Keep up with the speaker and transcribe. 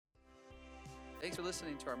Thanks for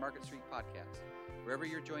listening to our Market Street podcast. Wherever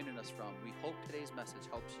you're joining us from, we hope today's message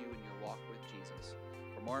helps you in your walk with Jesus.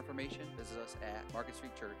 For more information, visit us at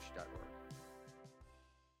marketstreetchurch.org.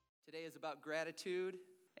 Today is about gratitude.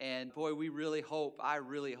 And boy, I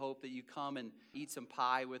really hope that you come and eat some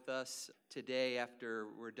pie with us today after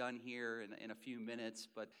we're done here in a few minutes.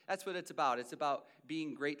 But that's what it's about. It's about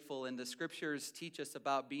being grateful. And the scriptures teach us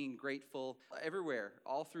about being grateful everywhere,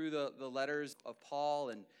 all through the letters of Paul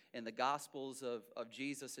and the Gospels of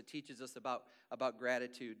Jesus. It teaches us about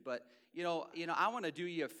gratitude. But you know, I want to do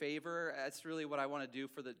you a favor. That's really what I want to do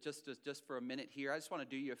for just for a minute here. I just want to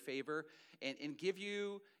do you a favor and give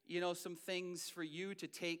you, some things for you to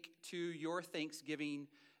take to your Thanksgiving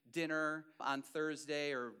dinner on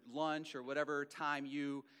Thursday or lunch or whatever time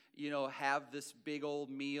you have this big old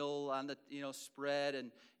meal on the, spread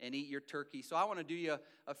and eat your turkey. So I want to do you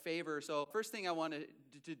a favor. So first thing I want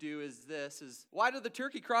to do is why did the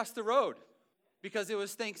turkey cross the road? Because it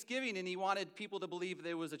was Thanksgiving and he wanted people to believe that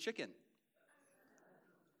it was a chicken.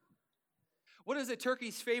 What is a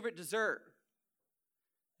turkey's favorite dessert?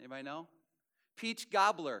 Anybody know? Peach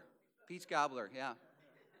gobbler. Peach gobbler, yeah.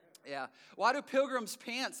 Yeah. Why do pilgrims'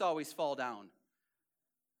 pants always fall down?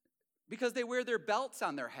 Because they wear their belts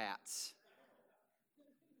on their hats.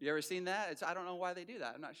 You ever seen that? I don't know why they do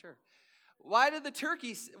that. I'm not sure. Why did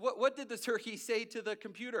what did the turkey say to the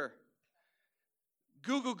computer?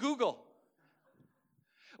 Google, Google.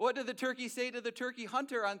 What did the turkey say to the turkey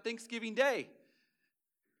hunter on Thanksgiving Day?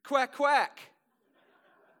 Quack, quack.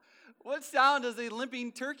 What sound does a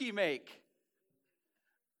limping turkey make?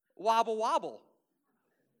 Wobble, wobble.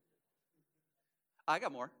 I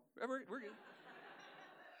got more. We're good.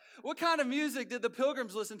 What kind of music did the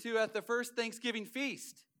pilgrims listen to at the first Thanksgiving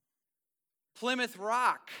feast? Plymouth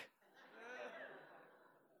Rock.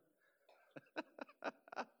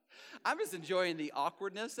 I'm just enjoying the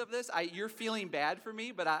awkwardness of this. You're feeling bad for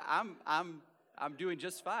me, but I'm doing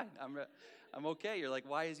just fine. I'm okay. You're like,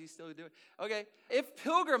 why is he still doing it? Okay. If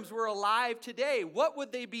pilgrims were alive today, what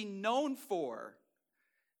would they be known for?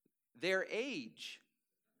 Their age.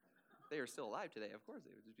 If they are still alive today, of course they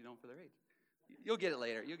would just be known for their age. You'll get it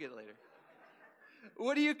later.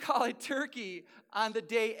 What do you call a turkey on the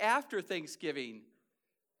day after Thanksgiving?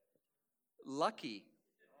 Lucky.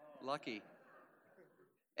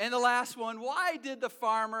 And the last one, why did the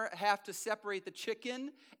farmer have to separate the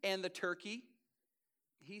chicken and the turkey?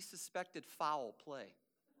 He suspected foul play.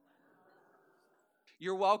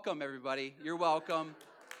 You're welcome, everybody. You're welcome.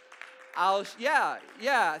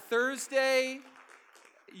 Thursday,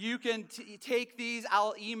 you can take these.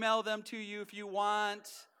 I'll email them to you if you want,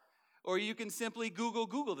 or you can simply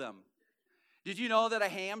Google them. Did you know that a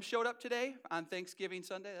ham showed up today on Thanksgiving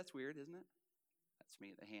Sunday? That's weird, isn't it? That's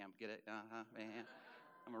me, the ham. Get it? Ham.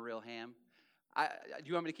 I'm a real ham. Do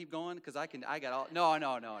you want me to keep going? Because I got all. No.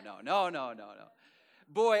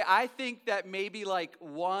 Boy, I think that maybe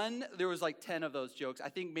there was 10 of those jokes. I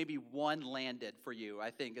think maybe one landed for you,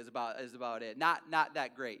 I think is about it. Not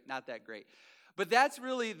that great. But that's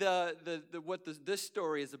really what this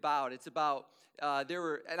story is about. It's about,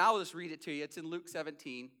 and I'll just read it to you. It's in Luke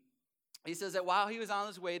 17. He says that while he was on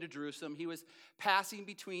his way to Jerusalem, he was passing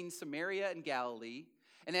between Samaria and Galilee.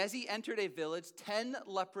 And as he entered a village, 10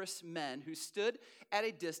 leprous men who stood at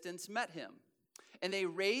a distance met him. And they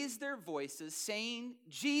raised their voices, saying,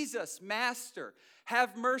 Jesus, Master,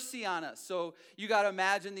 have mercy on us. So you got to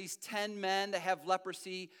imagine these 10 men that have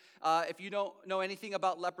leprosy. If you don't know anything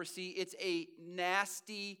about leprosy, it's a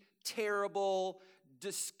nasty, terrible,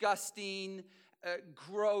 disgusting,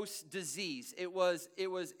 gross disease. It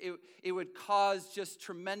would cause just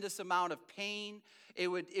tremendous amount of pain. It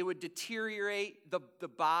would deteriorate the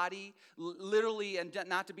body, literally, and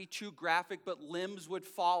not to be too graphic, but limbs would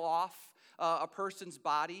fall off a person's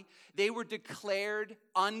body. They were declared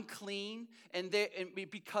unclean, and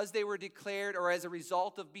because they were declared, or as a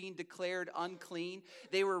result of being declared unclean,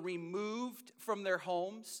 they were removed from their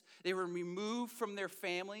homes. They were removed from their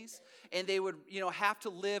families, and they would, have to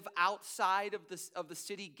live outside of the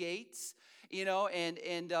city gates, and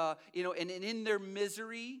in their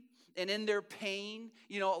misery. And in their pain,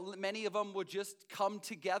 many of them would just come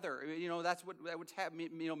together. That's what that would happen.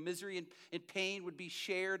 Misery and pain would be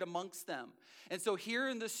shared amongst them. And so here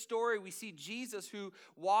in this story, we see Jesus who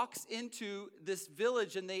walks into this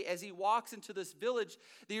village. And as he walks into this village,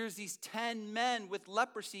 there's these 10 men with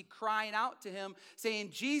leprosy crying out to him,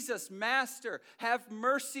 saying, Jesus, Master, have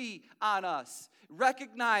mercy on us.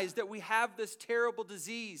 Recognize that we have this terrible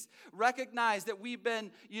disease. Recognize that we've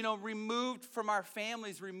been, removed from our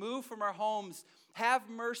families, removed from our homes, have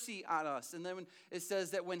mercy on us. And then when it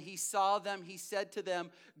says that when he saw them, he said to them,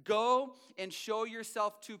 go and show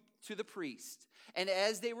yourself to the priest. And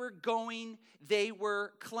as they were going, they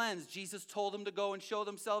were cleansed. Jesus told them to go and show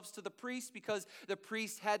themselves to the priest because the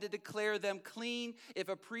priest had to declare them clean. If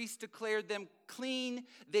a priest declared them clean,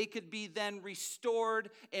 they could be then restored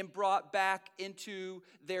and brought back into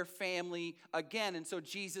their family again. And so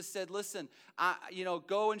Jesus said, listen,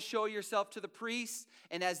 go and show yourself to the priest.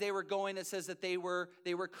 And as they were going, it says that they were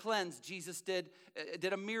cleansed. Jesus did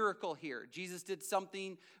a miracle here. Jesus did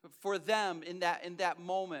something for them in that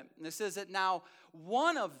moment. And it says that now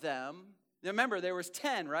one of them, remember there was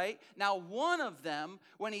 10, right? Now one of them,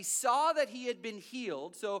 when he saw that he had been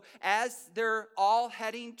healed, so as they're all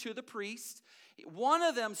heading to the priest, one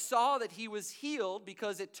of them saw that he was healed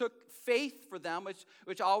because it took faith for them,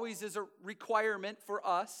 which always is a requirement for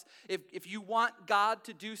us. If you want God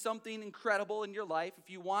to do something incredible in your life, if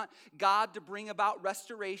you want God to bring about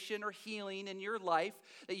restoration or healing in your life,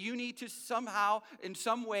 that you need to somehow, in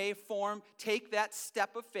some way, take that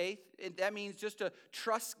step of faith. And that means just to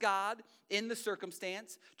trust God in the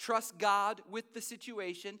circumstance, trust God with the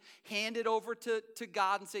situation, hand it over to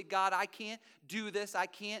God and say, God, I can't do this. I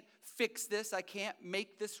can't fix this. I can't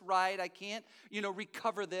make this right. I can't,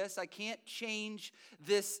 recover this. I can't change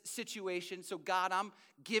this situation. So God, I'm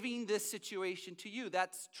giving this situation to you.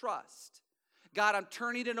 That's trust. God, I'm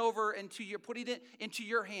turning it over putting it into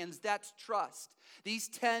your hands. That's trust. These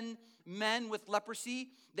 10 men with leprosy,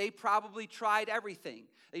 they probably tried everything.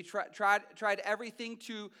 They tried everything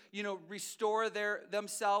to, restore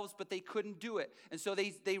themselves, but they couldn't do it. And so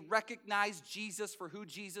they recognized Jesus for who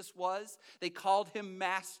Jesus was. They called him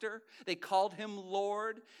Master. They called him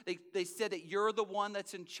Lord. They said that you're the one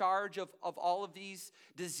that's in charge of all of these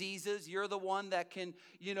diseases. You're the one that can,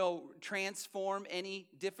 transform any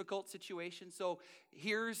difficult situation. So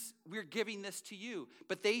we're giving this to you.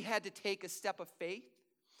 But they had to take a step of faith.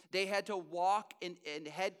 They had to walk and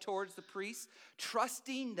head towards the priest,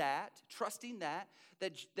 trusting that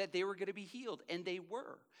they were going to be healed, and they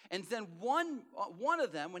were. And then one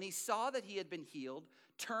of them, when he saw that he had been healed,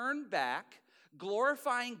 turned back,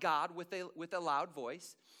 glorifying God with a loud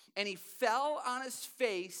voice, and he fell on his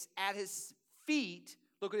face at his feet.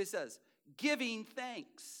 Look what it says, giving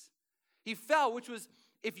thanks. He fell, which was,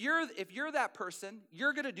 if you're that person,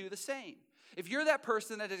 you're going to do the same. If you're that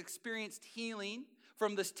person that has experienced healing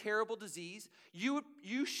from this terrible disease, you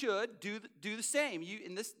should do the same.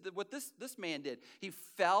 What this man did, he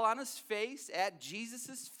fell on his face at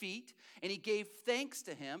Jesus' feet, and he gave thanks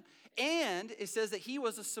to him. And it says that he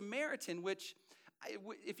was a Samaritan, which,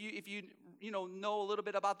 if you know a little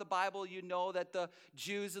bit about the Bible, you know that the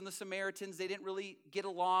Jews and the Samaritans, they didn't really get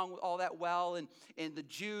along all that well, and the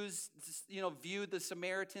Jews, viewed the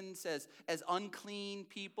Samaritans as unclean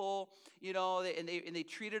people, and they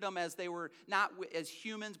treated them as they were not as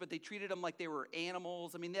humans, but they treated them like they were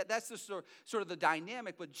animals. I mean, that's just sort of the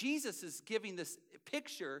dynamic. But Jesus is giving this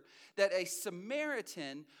picture that a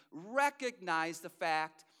Samaritan recognized the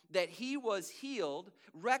fact that he was healed,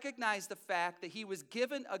 recognized the fact that he was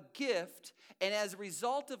given a gift, and as a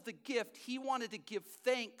result of the gift, he wanted to give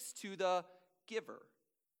thanks to the giver.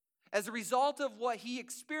 As a result of what he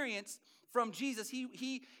experienced from Jesus,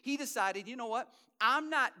 he decided, you know what? I'm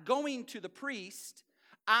not going to the priest.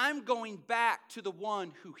 I'm going back to the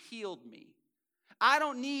one who healed me. I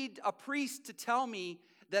don't need a priest to tell me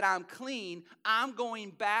that I'm clean. I'm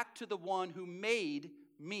going back to the one who made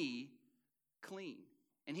me clean.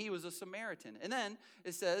 And he was a Samaritan. And then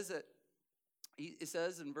it says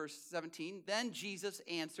in verse 17, then Jesus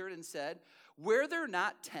answered and said, were there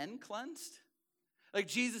not 10 cleansed? Like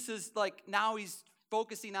Jesus is now he's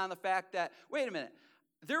focusing on the fact that, wait a minute,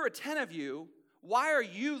 there were 10 of you. Why are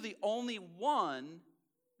you the only one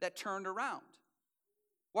that turned around?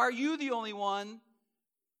 Why are you the only one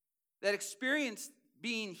that experienced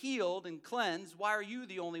being healed and cleansed? Why are you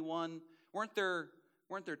the only one? Weren't there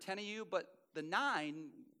 10 of you? But the 9,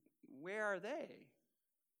 where are they?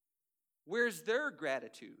 Where's their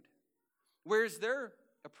gratitude? Where's their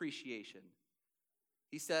appreciation?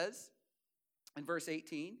 He says, in verse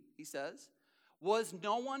 18, he says, was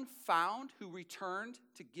no one found who returned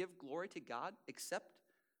to give glory to God except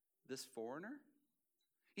this foreigner?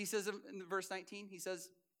 He says in verse 19, he says,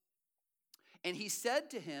 and he said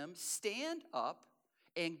to him, stand up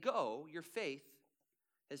and go, your faith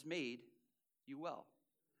has made you well.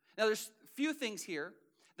 Now, there's a few things here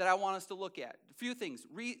that I want us to look at. A few things.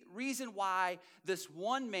 Reason why this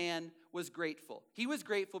one man was grateful. He was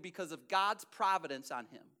grateful because of God's providence on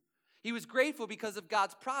him. He was grateful because of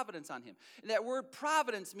God's providence on him. And that word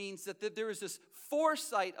providence means that there was this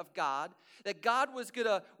foresight of God, that God was going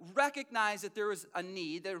to recognize that there was a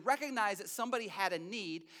need, that recognize that somebody had a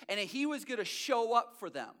need, and that he was going to show up for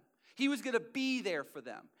them. He was going to be there for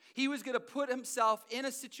them. He was going to put himself in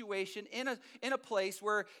a situation, in a place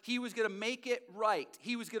where he was going to make it right.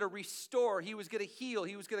 He was going to restore. He was going to heal.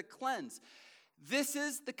 He was going to cleanse. This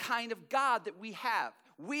is the kind of God that we have.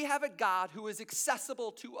 We have a God who is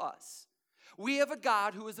accessible to us. We have a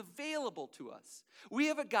God who is available to us. We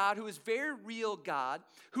have a God who is very real God,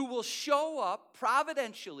 who will show up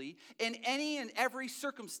providentially in any and every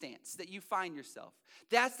circumstance that you find yourself.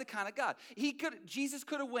 That's the kind of God. Jesus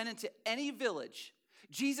could have went into any village.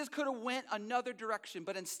 Jesus could have went another direction,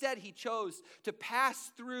 but instead he chose to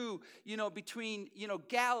pass through, between,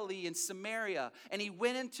 Galilee and Samaria, and he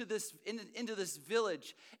went into this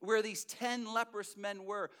village where these 10 leprous men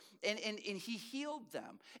were, and he healed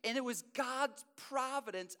them. And it was God's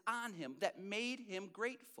providence on him that made him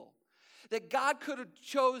grateful. That God could have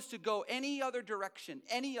chose to go any other direction,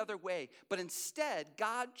 any other way, but instead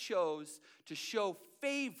God chose to show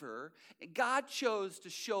favor. God chose to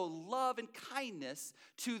show love and kindness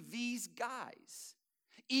to these guys,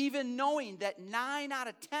 even knowing that 9 out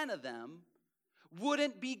of 10 of them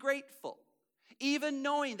wouldn't be grateful. Even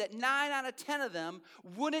knowing that 9 out of 10 of them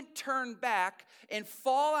wouldn't turn back and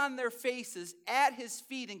fall on their faces at his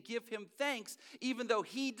feet and give him thanks, even though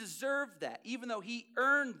he deserved that, even though he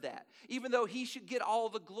earned that, even though he should get all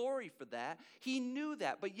the glory for that. He knew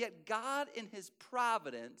that, but yet God in his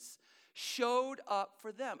providence showed up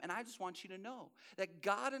for them. And I just want you to know that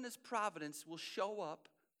God in his providence will show up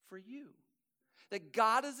for you. That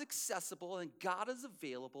God is accessible and God is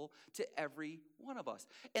available to every one of us.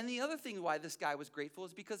 And the other thing why this guy was grateful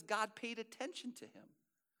is because God paid attention to him.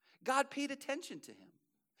 God paid attention to him.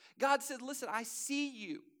 God said, listen, I see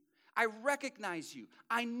you. I recognize you.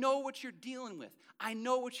 I know what you're dealing with. I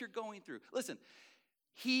know what you're going through. Listen,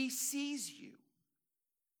 he sees you.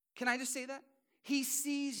 Can I just say that? He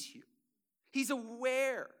sees you. He's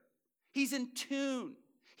aware. He's in tune.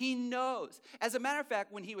 He knows. As a matter of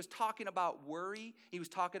fact, when he was talking about worry, he was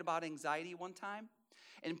talking about anxiety one time,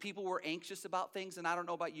 and people were anxious about things, and I don't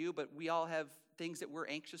know about you, but we all have things that we're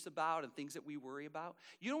anxious about and things that we worry about.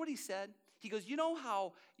 You know what he said? He goes,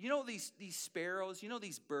 these sparrows,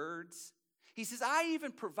 these birds? He says, I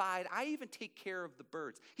even take care of the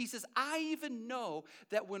birds. He says, I even know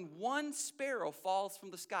that when one sparrow falls from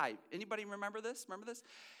the sky. Anybody remember this?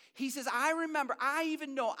 He says, I'm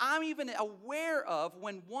even aware of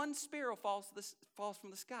when one sparrow falls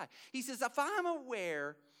from the sky. He says, if I'm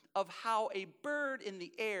aware of how a bird in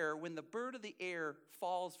the air, when the bird of the air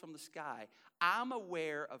falls from the sky, I'm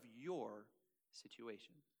aware of your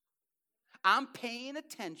situation. I'm paying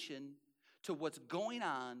attention to what's going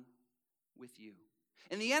on with you.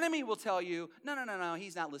 And the enemy will tell you, no,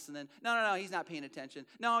 he's not listening. No, he's not paying attention.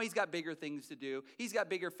 No, he's got bigger things to do. He's got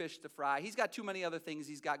bigger fish to fry. He's got too many other things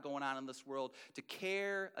he's got going on in this world to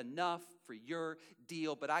care enough for your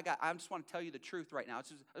deal. But I just want to tell you the truth right now. I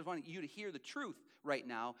just want you to hear the truth right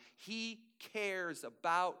now. He cares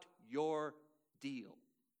about your deal.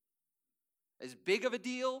 As big of a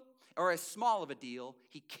deal or as small of a deal,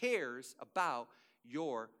 he cares about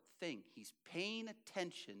your thing. He's paying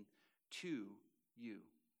attention to you.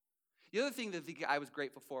 The other thing that I was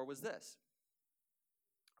grateful for was this.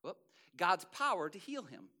 God's power to heal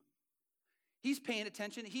him. He's paying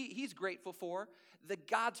attention. He's grateful for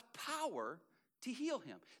God's power to heal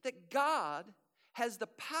him. That God has the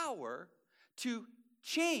power to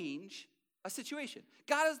change a situation.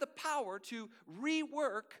 God has the power to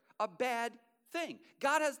rework a bad thing.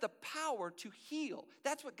 God has the power to heal.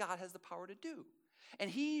 That's what God has the power to do. And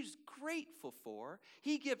he's grateful for,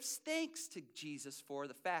 he gives thanks to Jesus for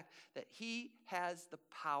the fact that he has the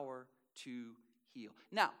power to heal.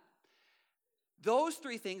 Now, those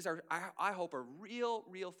 3 things are, I hope, are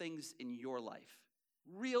real things in your life.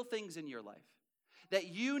 Real things in your life. That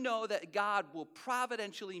you know that God will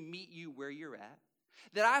providentially meet you where you're at.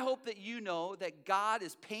 That I hope that you know that God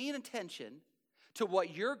is paying attention to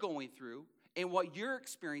what you're going through and what you're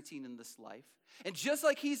experiencing in this life. And just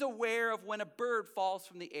like he's aware of when a bird falls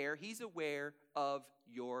from the air, he's aware of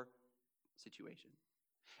your situation.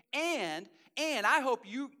 And I hope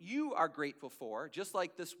you are grateful for, just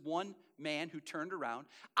like this one man who turned around,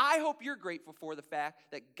 I hope you're grateful for the fact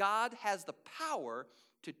that God has the power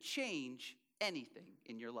to change anything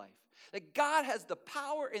in your life. That God has the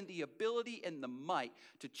power and the ability and the might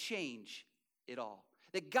to change it all.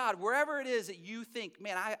 That God, wherever it is that you think,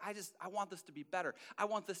 man, I want this to be better. I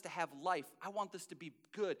want this to have life. I want this to be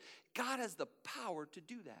good. God has the power to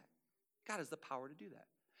do that. God has the power to do that.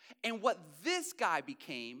 And what this guy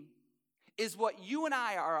became is what you and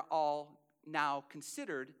I are all now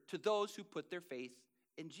considered to those who put their faith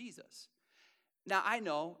in Jesus. Now, I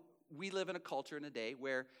know we live in a culture in a day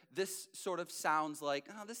where this sort of sounds like,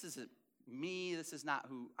 oh, this isn't me, this is not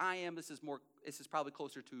who I am, this is probably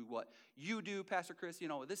closer to what you do, Pastor Chris,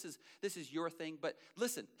 this is your thing. But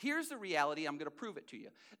listen, here's the reality, I'm going to prove it to you.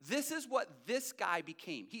 This is what this guy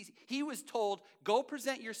became. He was told, go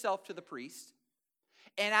present yourself to the priest.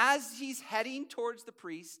 And as he's heading towards the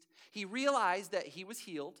priest, he realized that he was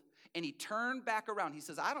healed, and he turned back around. He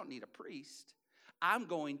says, I don't need a priest. I'm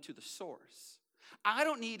going to the source. I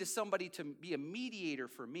don't need somebody to be a mediator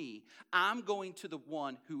for me. I'm going to the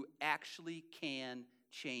one who actually can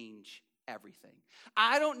change everything.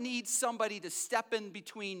 I don't need somebody to step in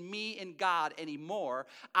between me and God anymore.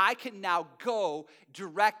 I can now go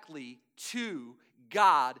directly to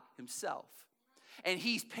God himself. And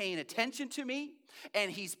he's paying attention to me,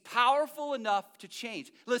 and he's powerful enough to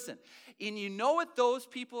change. Listen, and you know what those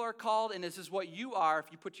people are called, and this is what you are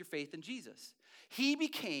if you put your faith in Jesus. He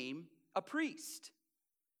became a priest.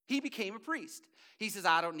 He became a priest. He says,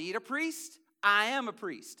 I don't need a priest. I am a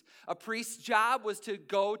priest. A priest's job was to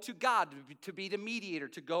go to God, to be the mediator,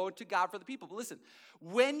 to go to God for the people. But listen,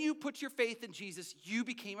 when you put your faith in Jesus, you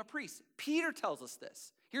became a priest. Peter tells us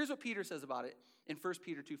this. Here's what Peter says about it in 1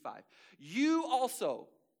 Peter 2:5. You also,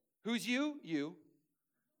 who's you?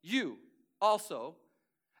 You also,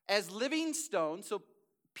 as living stones. So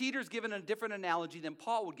Peter's given a different analogy than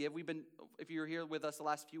Paul would give. If you're here with us the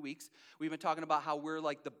last few weeks, we've been talking about how we're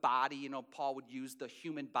like the body. Paul would use the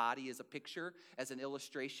human body as a picture, as an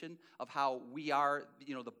illustration of how we are,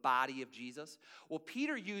 the body of Jesus. Well,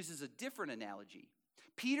 Peter uses a different analogy.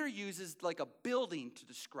 Peter uses like a building to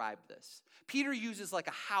describe this. Peter uses like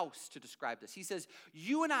a house to describe this. He says,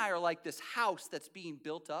 you and I are like this house that's being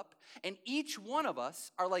built up, and each one of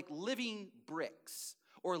us are like living bricks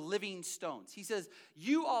or living stones. He says,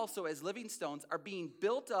 you also as living stones are being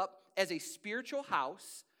built up as a spiritual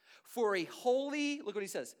house for a holy, look what he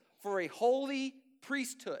says, for a holy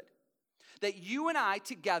priesthood. That you and I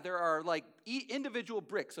together are like individual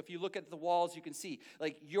bricks. So if you look at the walls, you can see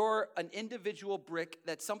like you're an individual brick.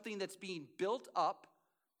 That's something that's being built up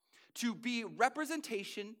to be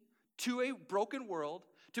representation to a broken world,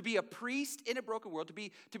 to be a priest in a broken world,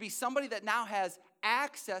 to be somebody that now has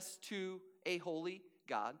access to a holy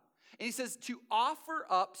God. And he says to offer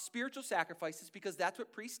up spiritual sacrifices, because that's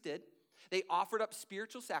what priests did. They offered up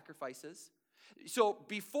spiritual sacrifices. So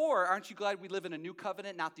before, aren't you glad we live in a new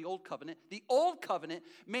covenant, not the old covenant? The old covenant,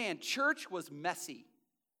 man, church was messy.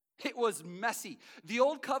 It was messy. The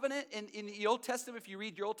old covenant, in the Old Testament, if you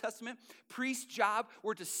read your Old Testament, priest's job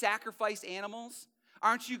were to sacrifice animals.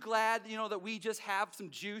 Aren't you glad, that we just have some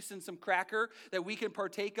juice and some cracker that we can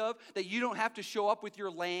partake of, that you don't have to show up with your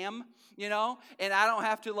lamb, and I don't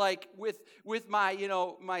have to with my,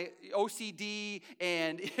 my OCD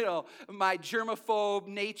and, my germaphobe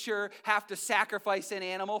nature have to sacrifice an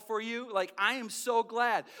animal for you. Like, I am so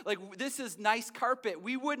glad. Like, this is nice carpet.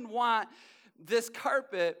 We wouldn't want this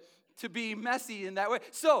carpet to be messy in that way.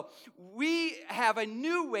 So we have a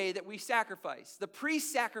new way that we sacrifice. The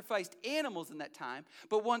priests sacrificed animals in that time,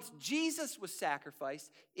 but once Jesus was sacrificed,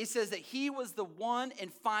 it says that he was the one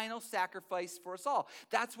and final sacrifice for us all.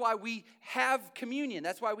 That's why we have communion.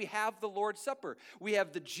 That's why we have the Lord's Supper. We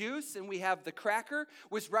have the juice and we have the cracker,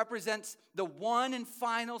 which represents the one and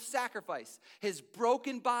final sacrifice, his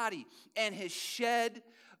broken body and his shed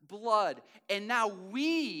blood. And now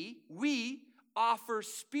we offer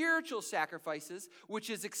spiritual sacrifices, which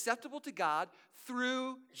is acceptable to God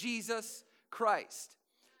through Jesus Christ.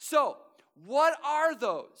 So, what are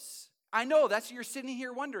those? I know that's what you're sitting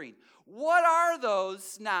here wondering. What are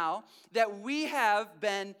those now that we have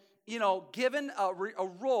been, given a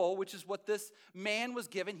role, which is what this man was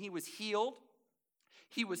given? He was healed.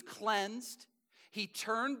 He was cleansed. He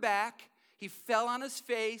turned back. He fell on his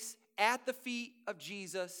face at the feet of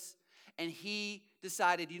Jesus, and he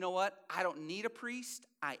decided, you know what? I don't need a priest.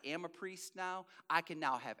 I am a priest now. I can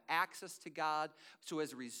now have access to God. So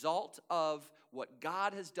as a result of what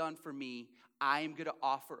God has done for me, I am going to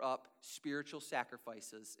offer up spiritual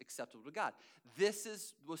sacrifices acceptable to God. This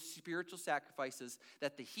is the spiritual sacrifices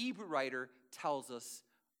that the Hebrew writer tells us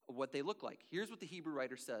what they look like. Here's what the Hebrew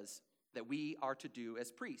writer says that we are to do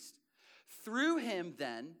as priests. Through him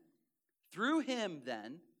then,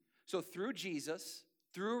 so through Jesus,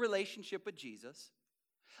 through a relationship with Jesus,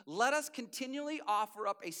 let us continually offer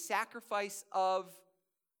up a sacrifice of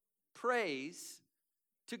praise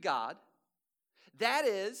to God. That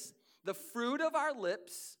is the fruit of our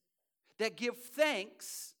lips that give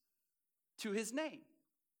thanks to his name.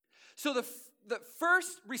 So the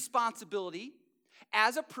first responsibility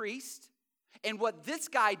as a priest, and what this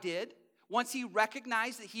guy did, once he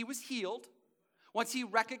recognized that he was healed, once he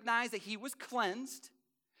recognized that he was cleansed,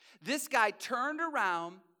 this guy turned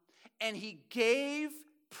around and he gave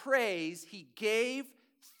praise, he gave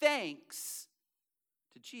thanks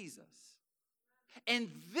to Jesus. And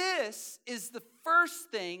this is the first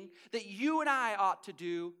thing that you and I ought to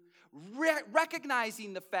do,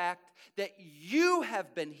 recognizing the fact that you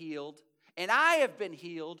have been healed and I have been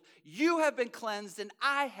healed, you have been cleansed and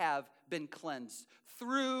I have been cleansed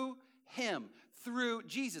through him, through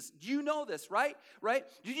Jesus. You know this, right? Right?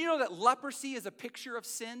 Did you know that leprosy is a picture of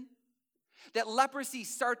sin? That leprosy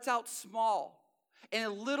starts out small. And a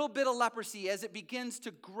little bit of leprosy, as it begins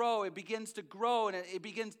to grow, and it begins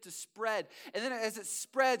to spread. And then as it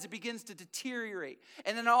spreads, it begins to deteriorate.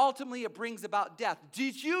 And then ultimately it brings about death.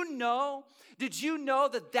 Did you know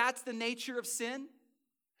that that's the nature of sin?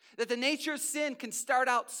 That the nature of sin can start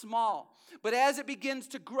out small. But as it begins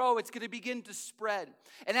to grow, it's going to begin to spread.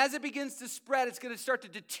 And as it begins to spread, it's going to start to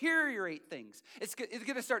deteriorate things. It's going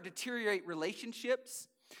to start to deteriorate relationships.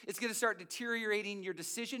 It's going to start deteriorating your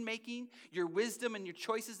decision making, your wisdom, and your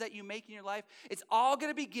choices that you make in your life. It's all going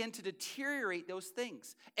to begin to deteriorate those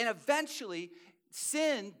things. And eventually,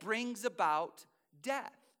 sin brings about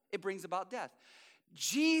death. It brings about death.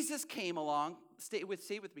 Jesus came along, stay with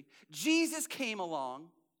me. Jesus came along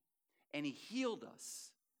and he healed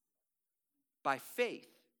us by faith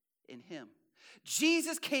in him.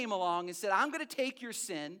 Jesus came along and said, I'm going to take your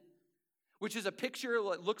sin, which is a picture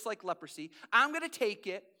that looks like leprosy. I'm going to take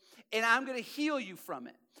it, and I'm going to heal you from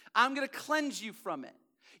it. I'm going to cleanse you from it.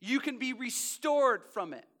 You can be restored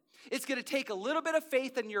from it. It's going to take a little bit of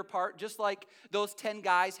faith on your part, just like those 10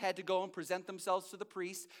 guys had to go and present themselves to the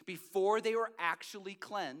priest before they were actually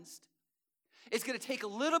cleansed. It's going to take a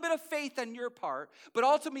little bit of faith on your part, but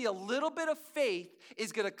ultimately a little bit of faith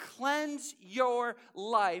is going to cleanse your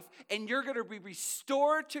life, and you're going to be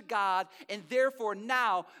restored to God, and therefore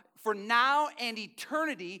for now and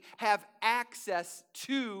eternity, have access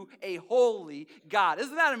to a holy God.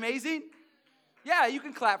 Isn't that amazing? Yeah, you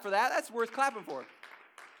can clap for that. That's worth clapping for.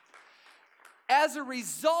 As a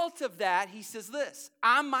result of that, he says this,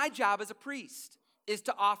 my job as a priest is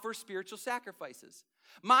to offer spiritual sacrifices.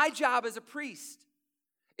 My job as a priest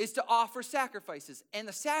is to offer sacrifices. And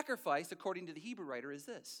the sacrifice, according to the Hebrew writer, is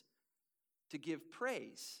this: to give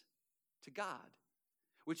praise to God,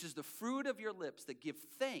 which is the fruit of your lips that give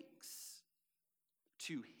thanks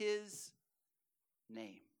to his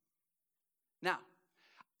name. Now,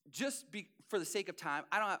 for the sake of time,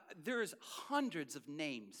 there's hundreds of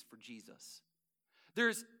names for Jesus.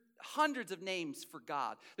 There's hundreds of names for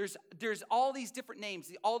God. There's all these different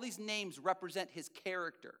names. All these names represent his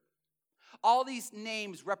character. All these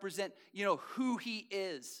names represent, who he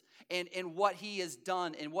is and what he has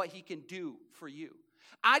done and what he can do for you.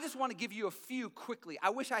 I just want to give you a few quickly.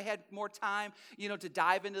 I wish I had more time, to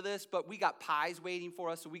dive into this, but we got pies waiting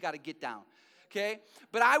for us, so we got to get down. Okay?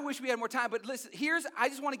 But I wish we had more time. But listen, I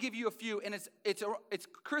just want to give you a few, and it's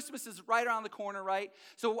Christmas is right around the corner, right?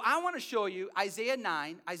 So I want to show you Isaiah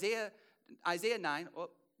 9. Isaiah 9. Oh,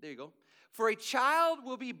 there you go. For a child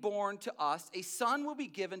will be born to us, a son will be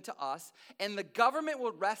given to us, and the government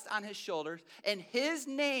will rest on his shoulders, and his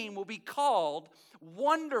name will be called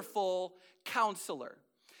Wonderful Counselor.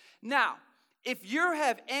 Now, if you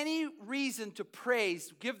have any reason to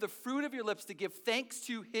praise, give the fruit of your lips to give thanks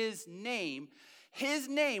to his name,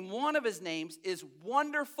 one of his names is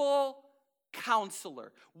Wonderful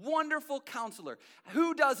Counselor. Wonderful Counselor.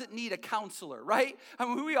 Who doesn't need a counselor, right?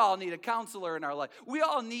 We all need a counselor in our life. We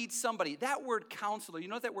all need somebody. That word counselor, you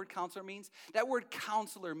know what that word counselor means? That word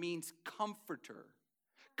counselor means comforter.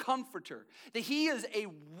 Comforter. That he is a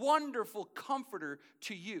wonderful comforter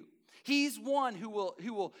to you. He's one who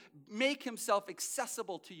will make himself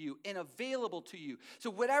accessible to you and available to you. So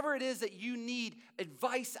whatever it is that you need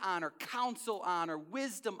advice on or counsel on or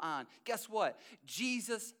wisdom on, guess what?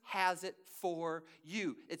 Jesus has it for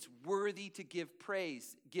you. It's worthy to give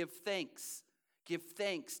praise, give thanks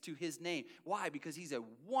to his name. Why? Because he's a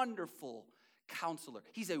wonderful counselor.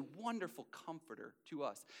 He's a wonderful comforter to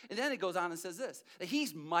us. And then it goes on and says this, that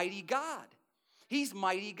he's mighty God. He's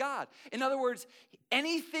mighty God. In other words,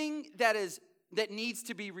 anything that needs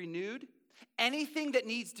to be renewed, anything that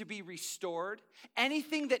needs to be restored,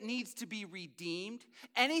 anything that needs to be redeemed,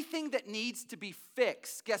 anything that needs to be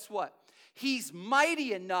fixed, guess what? He's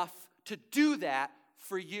mighty enough to do that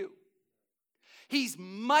for you. He's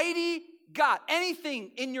mighty God.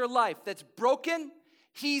 Anything in your life that's broken,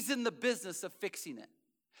 he's in the business of fixing it.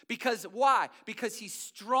 Because why? Because he's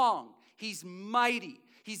strong. He's mighty.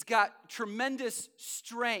 He's got tremendous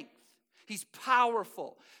strength. He's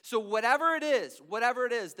powerful. So whatever it is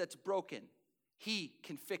that's broken, he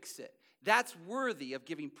can fix it. That's worthy of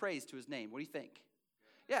giving praise to his name. What do you think?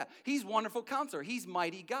 Yeah, he's wonderful counselor. He's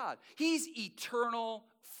mighty God. He's eternal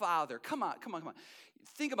Father. Come on.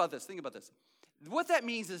 Think about this. What that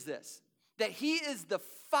means is this, that he is the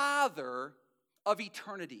Father of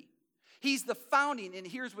eternity. He's the founding, and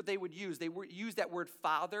here's what they would use. They would use that word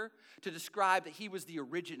Father to describe that he was the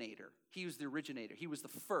originator. He was the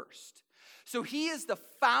first. So he is the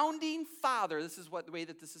founding Father. This is the way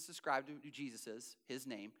that this is described, who Jesus is, his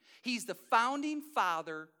name. He's the founding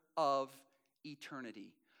Father of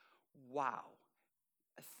eternity. Wow.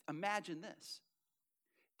 Imagine this,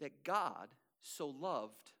 that God so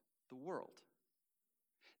loved the world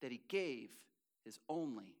that he gave his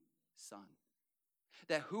only Son,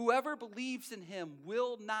 that whoever believes in him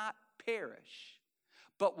will not perish,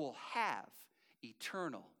 but will have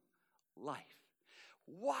eternal life.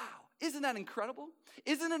 Wow, isn't that incredible?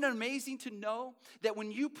 Isn't it amazing to know that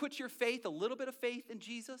when you put your faith, a little bit of faith in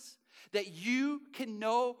Jesus, that you can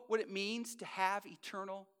know what it means to have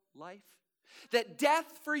eternal life? That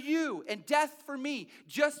death for you and death for me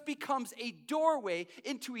just becomes a doorway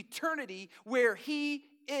into eternity where he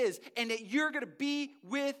is, and that you're going to be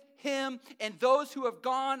with him, and those who have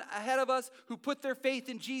gone ahead of us, who put their faith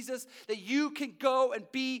in Jesus, that you can go and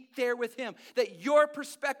be there with him, that your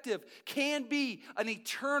perspective can be an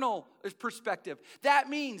eternal perspective.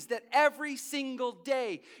 That means that every single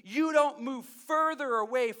day, you don't move further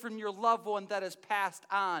away from your loved one that has passed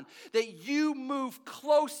on, that you move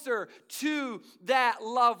closer to that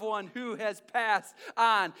loved one who has passed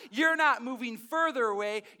on. You're not moving further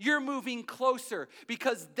away, you're moving closer,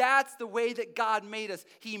 because that's the way that God made us.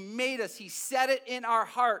 He made us. He set it in our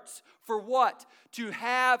hearts for what? To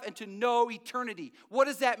have and to know eternity. What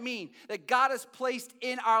does that mean? That God has placed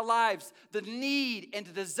in our lives the need and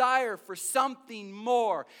the desire for something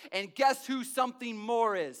more. And guess who something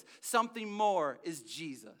more is? Something more is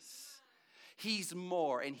Jesus. He's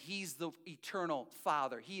more, and he's the eternal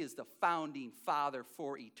Father. He is the founding Father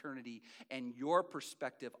for eternity, and your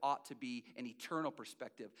perspective ought to be an eternal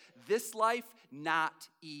perspective. This life, not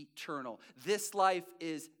eternal. This life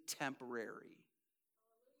is temporary.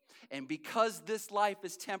 And because this life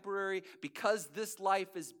is temporary, because this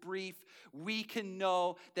life is brief, we can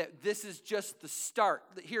know that this is just the start.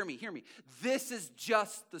 Hear me. This is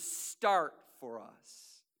just the start for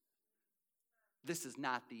us. This is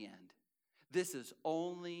not the end. This is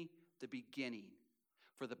only the beginning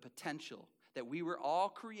for the potential that we were all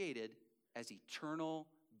created as eternal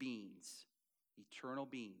beings. Eternal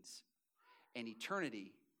beings. And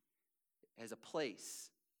eternity as a place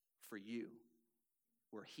for you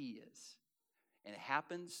where he is. And it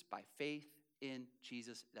happens by faith in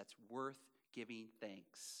Jesus. That's worth giving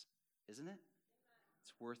thanks, isn't it?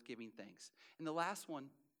 It's worth giving thanks. And the last one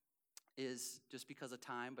is, just because of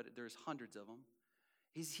time, but there's hundreds of them,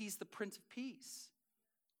 He's the Prince of Peace.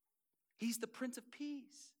 He's the Prince of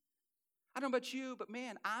Peace. I don't know about you, but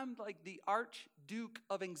man, I'm like the Archduke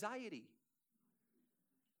of anxiety.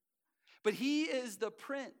 But he is the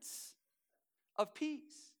Prince of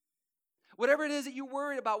Peace. Whatever it is that you're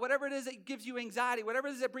worried about, whatever it is that gives you anxiety, whatever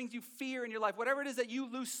it is that brings you fear in your life, whatever it is that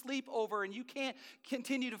you lose sleep over and you can't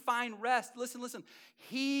continue to find rest, listen.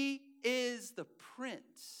 He is the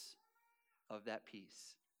Prince of that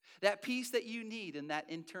peace. That peace that you need in that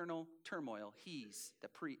internal turmoil, he's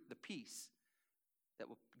the peace that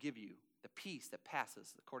will give you, the peace that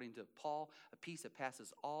passes, according to Paul, a peace that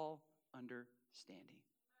passes all understanding.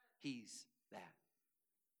 He's that.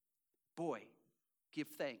 Boy, give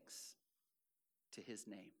thanks to his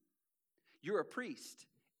name. You're a priest.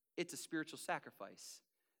 It's a spiritual sacrifice.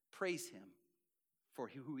 Praise him for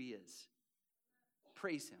who he is.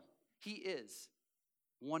 Praise him. He is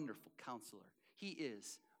wonderful counselor. He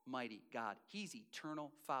is mighty God. He's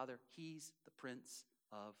eternal Father. He's the Prince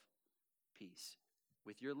of Peace.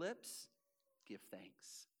 With your lips, give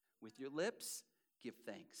thanks. With your lips, give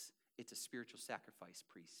thanks. It's a spiritual sacrifice,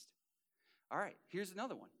 priest. All right, here's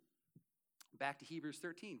another one. Back to Hebrews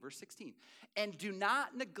 13, verse 16. And do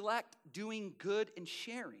not neglect doing good and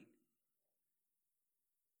sharing.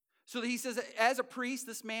 So he says, as a priest,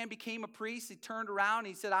 this man became a priest. He turned around and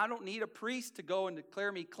he said, I don't need a priest to go and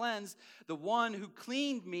declare me cleansed. The one who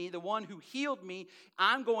cleaned me, the one who healed me,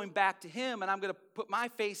 I'm going back to him, and I'm going to put my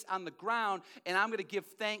face on the ground, and I'm going to give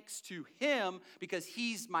thanks to him because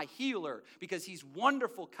he's my healer, because he's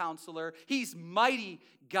wonderful counselor, he's mighty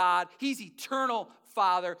God, he's eternal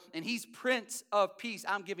Father, and he's Prince of Peace.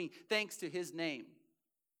 I'm giving thanks to his name.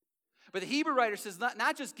 But the Hebrew writer says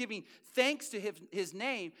not just giving thanks to his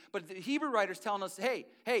name, but the Hebrew writer's telling us, hey,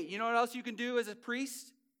 you know what else you can do as a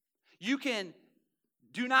priest? You can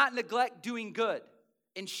do not neglect doing good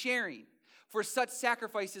and sharing. For such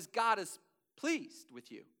sacrifices, God is pleased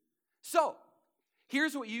with you. So,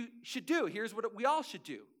 here's what you should do. Here's what we all should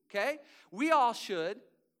do, okay? We all should,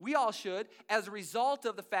 as a result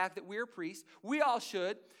of the fact that we're priests, we all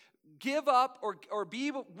should give up or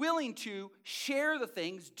be willing to share the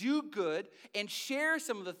things, do good, and share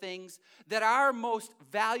some of the things that are our most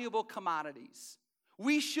valuable commodities.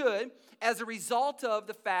 We should, as a result of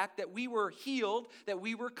the fact that we were healed, that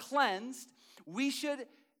we were cleansed, we should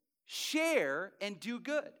share and do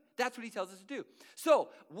good. That's what he tells us to do. So,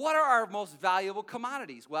 what are our most valuable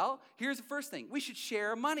commodities? Well, here's the first thing. We should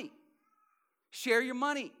share money. Share your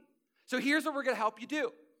money. So here's what we're going to help you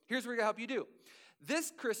do.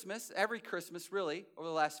 This Christmas, every Christmas really, over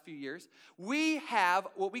the last few years, we have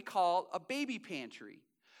what we call a baby pantry.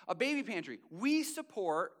 A baby pantry. We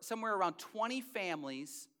support somewhere around 20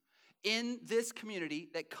 families in this community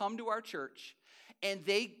that come to our church, and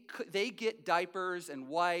they get diapers and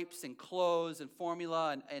wipes and clothes and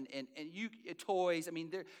formula and toys. I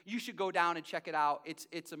mean, you should go down and check it out.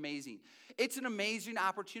 It's amazing. It's an amazing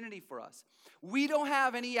opportunity for us. We don't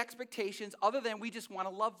have any expectations other than we just want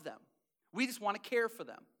to love them. We just want to care for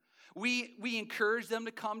them. We encourage them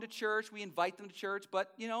to come to church. We invite them to church.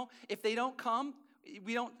 But, if they don't come,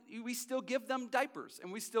 we still give them diapers,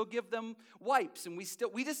 and we still give them wipes, and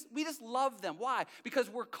we just love them. Why? Because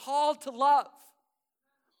we're called to love.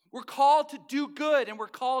 We're called to do good, and we're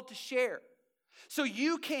called to share. So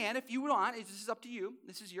you can, if you want, this is up to you,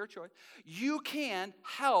 this is your choice, you can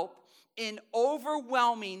help in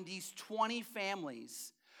overwhelming these 20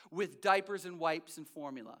 families with diapers and wipes and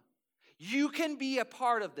formula. You can be a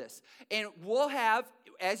part of this. And we'll have,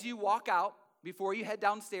 as you walk out, before you head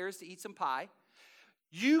downstairs to eat some pie,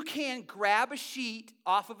 you can grab a sheet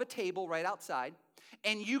off of a table right outside,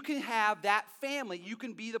 and you can have that family, you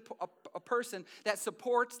can be a person that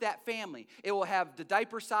supports that family. It will have the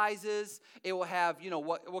diaper sizes, it will have,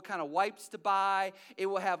 what kind of wipes to buy, it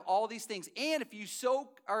will have all these things. And if you so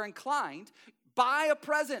are inclined, buy a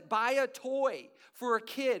present, buy a toy for a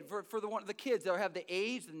kid, for the kids. They'll have the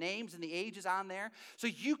age, the names, and the ages on there. So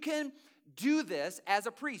you can do this as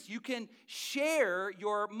a priest. You can share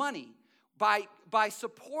your money by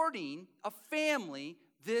supporting a family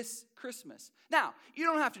this Christmas. Now, you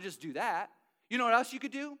don't have to just do that. You know what else you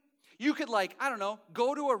could do? You could,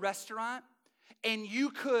 go to a restaurant, and you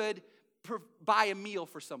could buy a meal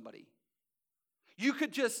for somebody. You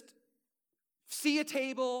could just see a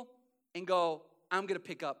table and go, I'm going to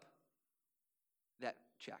pick up that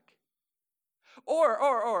check.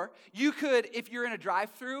 Or you could, if you're in a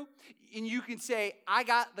drive-thru, and you can say, I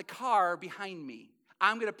got the car behind me.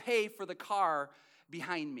 I'm going to pay for the car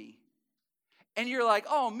behind me. And you're like,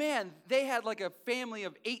 oh man, they had like a family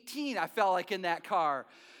of 18, I felt like, in that car.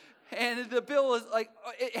 And the bill is like,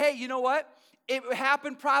 hey, you know what? It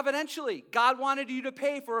happened providentially. God wanted you to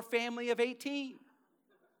pay for a family of 18.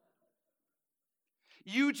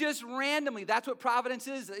 You just randomly, that's what providence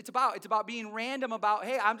is. It's about being random about,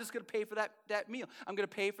 hey, I'm just going to pay for that meal. I'm going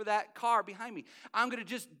to pay for that car behind me. I'm going to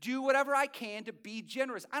just do whatever I can to be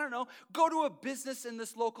generous. I don't know, go to a business in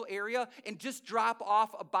this local area and just drop off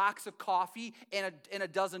a box of coffee and a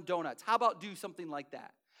dozen donuts. How about do something like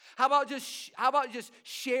that? How about just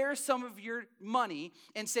share some of your money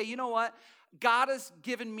and say, you know what? God has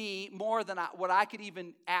given me more than what I could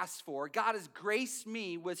even ask for. God has graced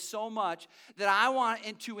me with so much that I want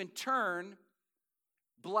to, in turn,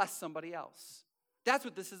 bless somebody else. That's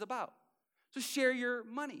what this is about. So share your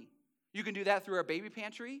money. You can do that through our baby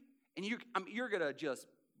pantry, and you're going to just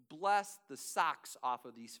bless the socks off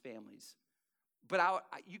of these families. But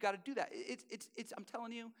you got to do that. I'm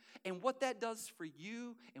telling you, and what that does for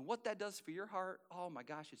you and what that does for your heart, oh my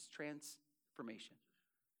gosh, it's transformation.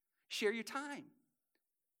 Share your time.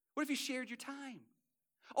 What if you shared your time?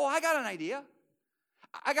 Oh, I got an idea.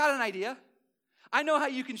 I know how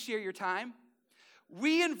you can share your time.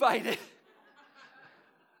 We invited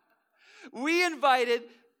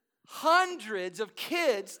hundreds of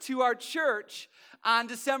kids to our church on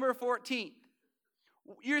December 14th.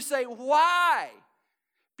 You're saying, why?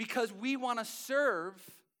 Because we want to serve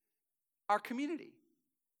our community.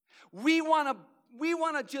 We want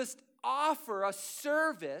to just offer a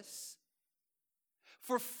service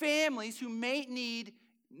for families who may need,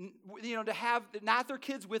 to have not their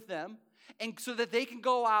kids with them, and so that they can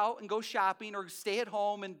go out and go shopping or stay at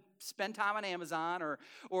home and spend time on Amazon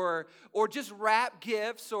or just wrap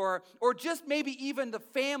gifts or just maybe even the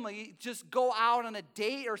family just go out on a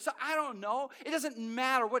date or something. I don't know. It doesn't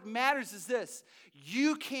matter. What matters is this.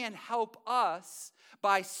 You can help us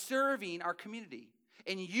by serving our community.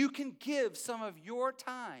 And you can give some of your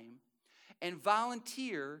time and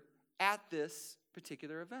volunteer at this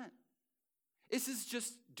particular event. This is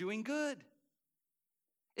just doing good.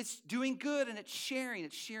 It's doing good, and it's sharing.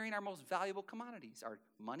 It's sharing our most valuable commodities, our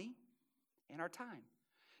money and our time.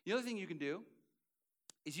 The other thing you can do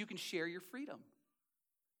is you can share your freedom.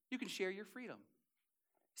 You can share your freedom.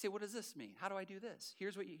 You say, what does this mean? How do I do this?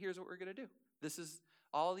 Here's what we're going to do. This is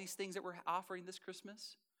all these things that we're offering this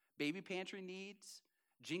Christmas. Baby pantry needs,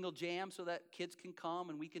 jingle jam so that kids can come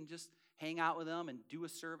and we can just hang out with them and do a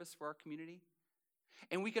service for our community.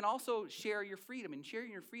 And we can also share your freedom. And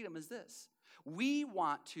sharing your freedom is this. We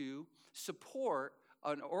want to support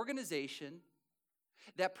an organization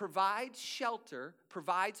that provides shelter,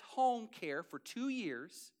 provides home care for 2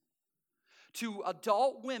 years to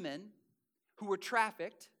adult women who were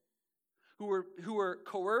trafficked, who were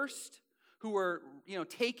coerced, who were,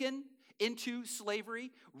 taken into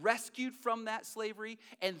slavery, rescued from that slavery.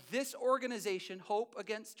 And this organization, Hope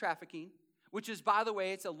Against Trafficking, which is, by the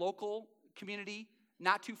way, it's a local community,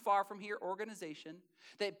 not too far from here, organization,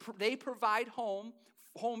 they provide homes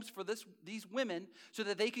for these women so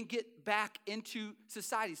that they can get back into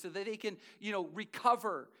society, so that they can,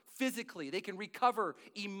 recover physically, they can recover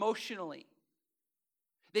emotionally.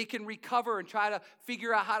 They can recover and try to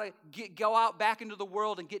figure out how to go out back into the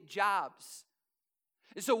world and get jobs.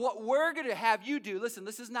 And so what we're going to have you do, listen,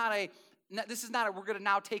 this is not a we're going to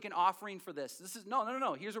now take an offering for this. This is,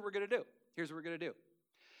 no. Here's what we're going to do.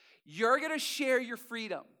 You're going to share your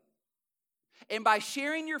freedom. And by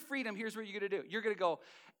sharing your freedom, here's what you're going to do. You're going to go,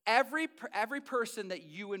 every person that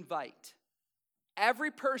you invite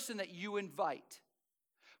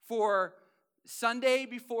for Sunday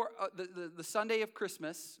before, the Sunday of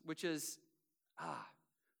Christmas, which is,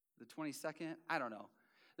 the 22nd, I don't know.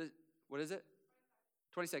 What is it?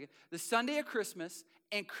 22nd. The Sunday of Christmas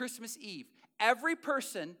and Christmas Eve. Every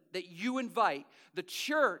person that you invite, the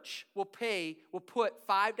church will put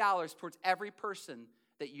 $5 towards every person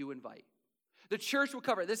that you invite. The church will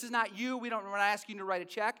cover it. This is not you. We're not asking you to write a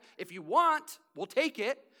check. If you want, we'll take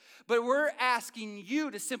it. But we're asking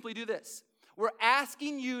you to simply do this. We're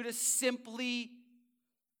asking you to simply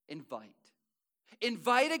invite.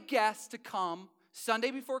 Invite a guest to come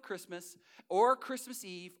Sunday before Christmas or Christmas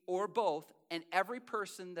Eve or both, and every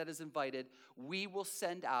person that is invited, we will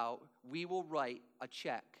write a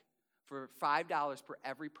check for $5 per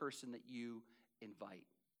every person that you invite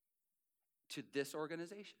to this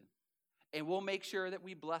organization. And we'll make sure that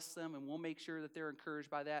we bless them, and we'll make sure that they're encouraged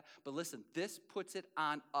by that. But listen, this puts it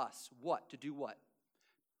on us. What? To do what?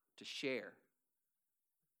 To share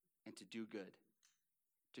and to do good.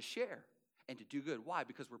 To share and to do good. Why?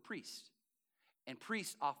 Because we're priests. And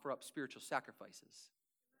priests offer up spiritual sacrifices.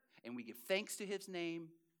 And we give thanks to his name,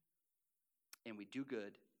 and we do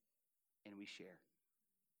good, and we share.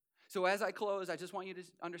 So as I close, I just want you to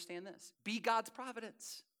understand this. Be God's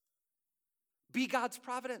providence. Be God's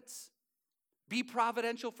providence. Be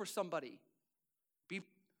providential for somebody.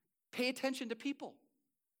 Pay attention to people.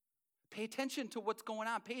 Pay attention to what's going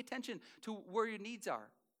on. Pay attention to where your needs are.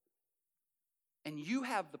 And you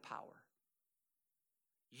have the power.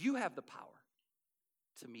 You have the power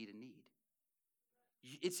to meet a need.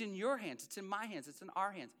 It's in your hands. It's in my hands. It's in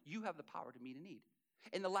our hands. You have the power to meet a need.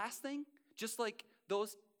 And the last thing, just like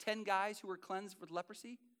those 10 guys who were cleansed with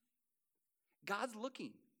leprosy, God's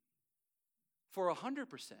looking for 100%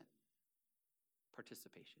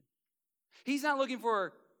 participation. He's not looking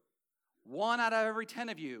for 1 out of every 10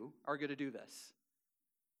 of you are going to do this.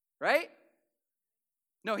 Right?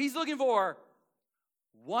 No, he's looking for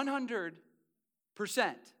 100%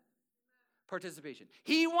 participation.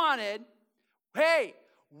 He wanted, hey,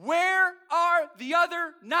 where are the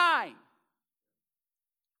other 9?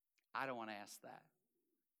 I don't want to ask that.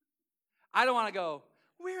 I don't want to go,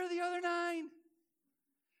 where are the other 9?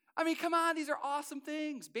 I mean, come on, these are awesome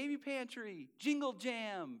things. Baby pantry, jingle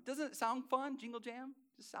jam. Doesn't it sound fun? Jingle jam?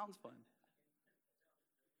 Just sounds fun.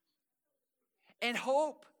 And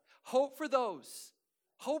hope for those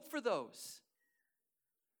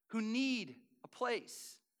who need a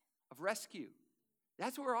place of rescue.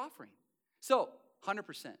 That's what we're offering. So, 100%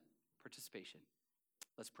 participation.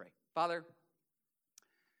 Let's pray. Father,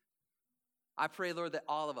 I pray, Lord, that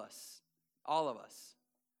all of us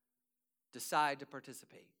decide to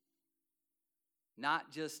participate.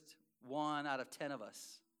 Not just 1 out of 10 of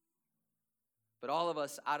us, but all of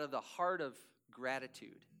us out of the heart of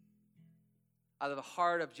gratitude, out of the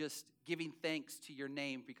heart of just giving thanks to your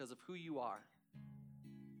name because of who you are.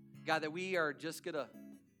 God, that we are just going to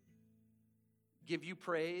give you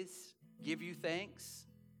praise, give you thanks,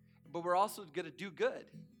 but we're also going to do good.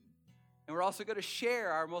 And we're also going to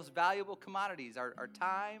share our most valuable commodities, our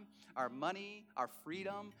time, our money, our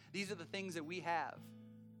freedom. These are the things that we have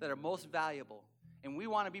that are most valuable. And we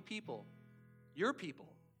want to be people, your people,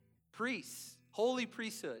 priests, holy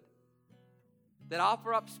priesthood, that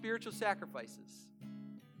offer up spiritual sacrifices.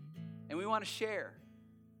 And we want to share.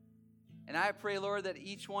 And I pray, Lord, that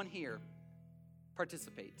each one here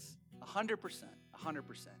participates 100%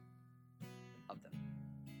 of them.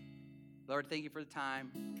 Lord, thank you for the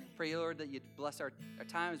time. Pray, Lord, that you'd bless our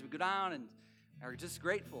time as we go down and are just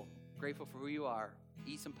grateful for who you are.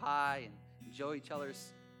 Eat some pie and enjoy each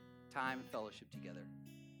other's time and fellowship together.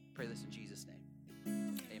 Pray this in Jesus'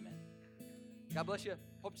 name. Amen. God bless you.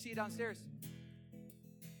 Hope to see you downstairs.